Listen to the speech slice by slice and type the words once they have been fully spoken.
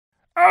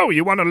Oh,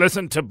 you want to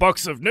listen to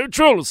Box of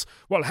Neutrals?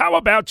 Well, how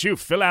about you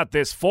fill out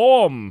this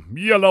form,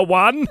 yellow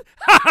one?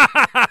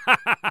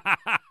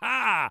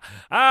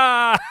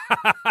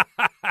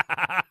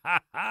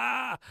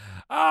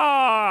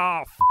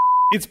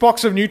 It's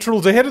Box of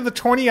Neutrals ahead of the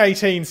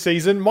 2018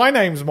 season. My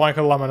name's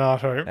Michael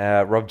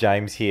Laminato. Rob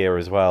James here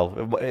as well.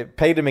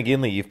 Peter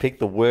McGinley, you've picked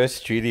the worst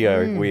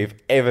studio we've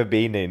ever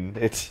been in.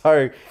 It's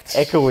so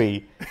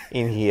echoey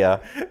in here.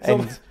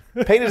 And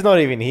Peter's not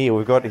even here.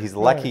 We've got his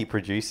lucky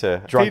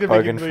producer, Drunk Peter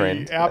Bogan McGinley,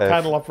 friend. our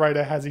panel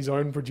operator, has his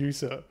own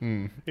producer.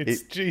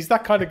 He's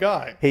that kind of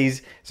guy.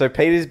 So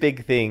Peter's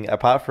big thing,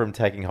 apart from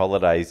taking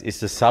holidays, is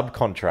to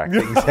subcontract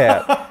things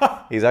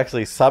out. He's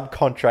actually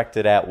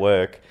subcontracted out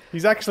work.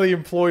 He's actually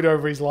employed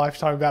over his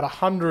lifetime about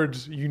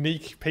 100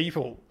 unique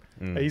people.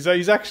 He's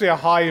actually a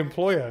high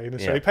employer in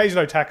Australia. Yeah. He pays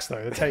no tax,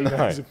 though. That's how you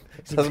know he's a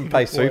Doesn't big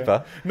pay employer.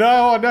 super.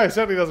 No,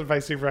 certainly doesn't pay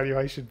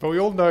superannuation. But we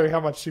all know how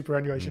much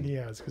superannuation he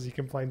has because he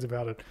complains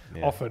about it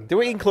often. Do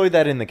we include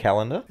that in the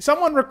calendar?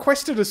 Someone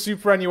requested a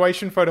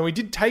superannuation photo. We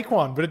did take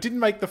one, but it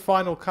didn't make the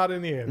final cut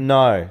in the end.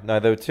 No,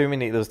 there were too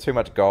many. There was too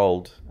much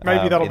gold.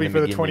 Maybe that'll in be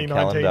for the McGinley 2019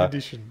 calendar,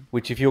 edition.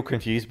 Which, if you're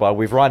confused by,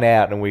 we've run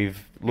out and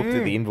we've looked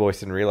at the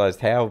invoice and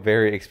realised how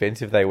very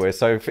expensive they were.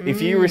 So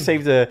if you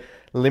received a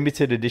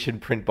limited edition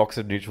print Box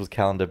of Neutrals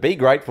calendar, be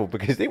grateful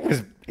because it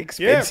was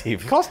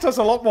expensive. Yeah, cost us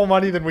a lot more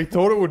money than we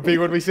thought it would be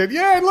when we said,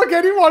 yeah, look,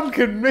 anyone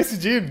can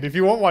message in. If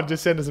you want one,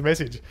 just send us a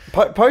message.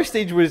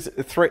 Postage was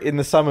in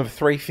the sum of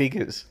 3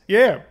 figures.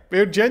 Yeah,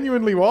 it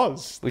genuinely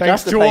was. Which I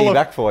have to pay you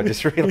back for, I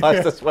just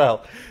realised as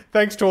well.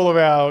 Thanks to all of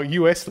our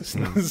US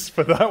listeners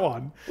for that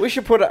one. We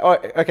should put...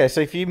 okay,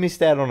 so if you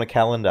missed out on a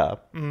calendar,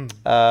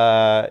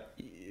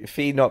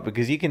 fear not,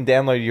 because you can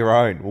download your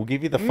own. We'll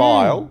give you the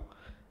file.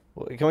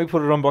 Can we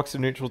put it on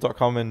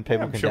boxofneutrals.com and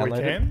people I'm can sure download we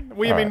can.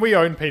 it? We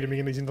own Peter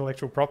McGinley's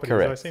intellectual property, so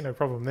I Correct. see no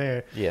problem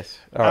there. Yes.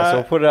 All right, so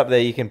we'll put it up there.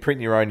 You can print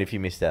your own if you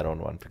missed out on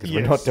one, because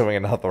we're not doing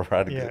another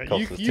run. Yeah, It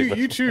costs us too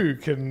you much. too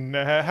can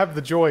have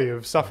the joy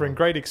of suffering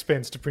great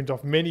expense to print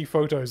off many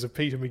photos of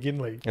Peter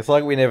McGinley. It's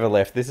like we never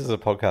left. This is a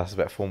podcast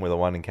about Formula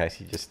One in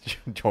case you just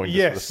joined us for the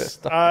Yes.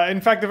 first time.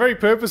 In fact, the very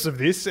purpose of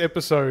this,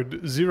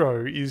 episode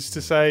 0, is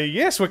to say,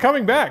 yes, we're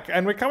coming back.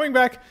 And we're coming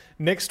back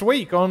next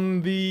week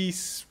on the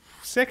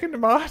 2nd of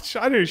March.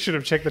 I should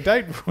have checked the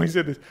date before we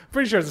said this.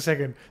 Pretty sure it's the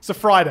 2nd. It's a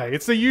Friday.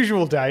 It's the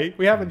usual day.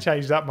 We haven't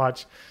changed that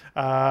much. The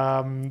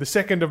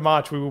 2nd of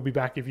March, we will be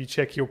back if you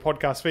check your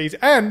podcast feeds.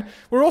 And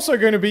we're also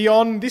going to be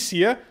on, this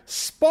year,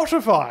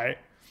 Spotify.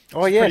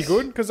 Oh, yes. Pretty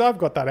good, because I've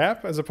got that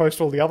app, as opposed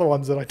to all the other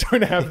ones that I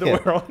don't have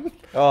that we're on.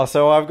 Oh,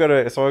 so I've got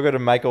to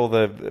make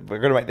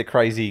the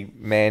crazy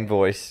man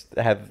voice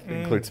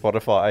include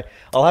Spotify.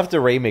 I'll have to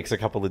remix a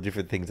couple of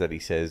different things that he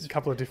says. A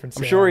couple of different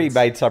I'm sure he sounds.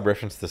 made some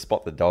reference to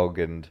Spot the Dog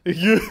and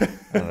Yeah.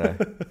 I don't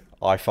know,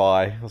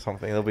 Wi-Fi or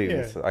something. There'll be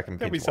I can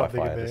there'll be pinch something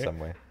Wi-Fi in into there.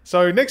 somewhere.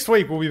 So next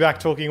week we'll be back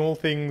talking all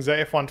things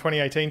F1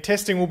 2018.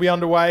 Testing will be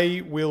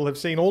underway. We'll have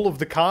seen all of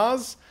the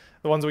cars,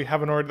 the ones that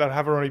haven't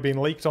already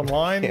been leaked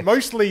online. Yes.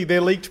 Mostly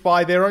they're leaked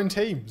by their own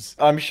teams.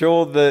 I'm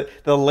sure the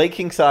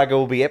leaking saga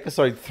will be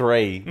episode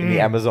 3 in the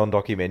Amazon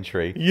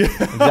documentary. Yeah.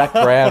 And Zach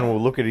Brown will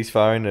look at his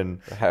phone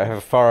and have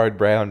a furrowed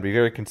brow and be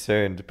very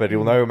concerned, but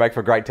he'll know it'll make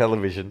for great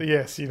television.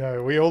 Yes,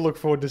 we all look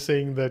forward to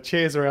seeing the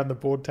chairs around the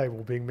board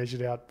table being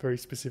measured out very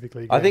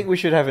specifically. I think we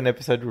should have an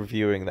episode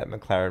reviewing that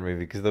McLaren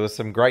movie because there were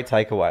some great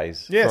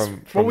takeaways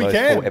from we those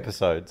can. 4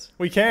 episodes.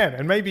 We can,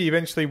 and maybe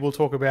eventually we'll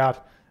talk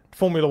about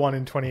Formula One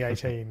in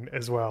 2018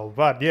 as well.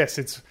 But yes,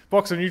 it's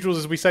Box of Neutrals,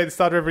 as we say at the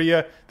start of every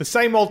year. The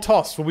same old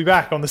toss will be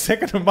back on the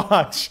 2nd of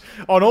March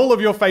on all of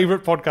your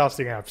favourite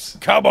podcasting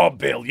apps. Come on,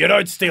 Bill. You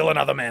don't steal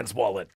another man's wallet.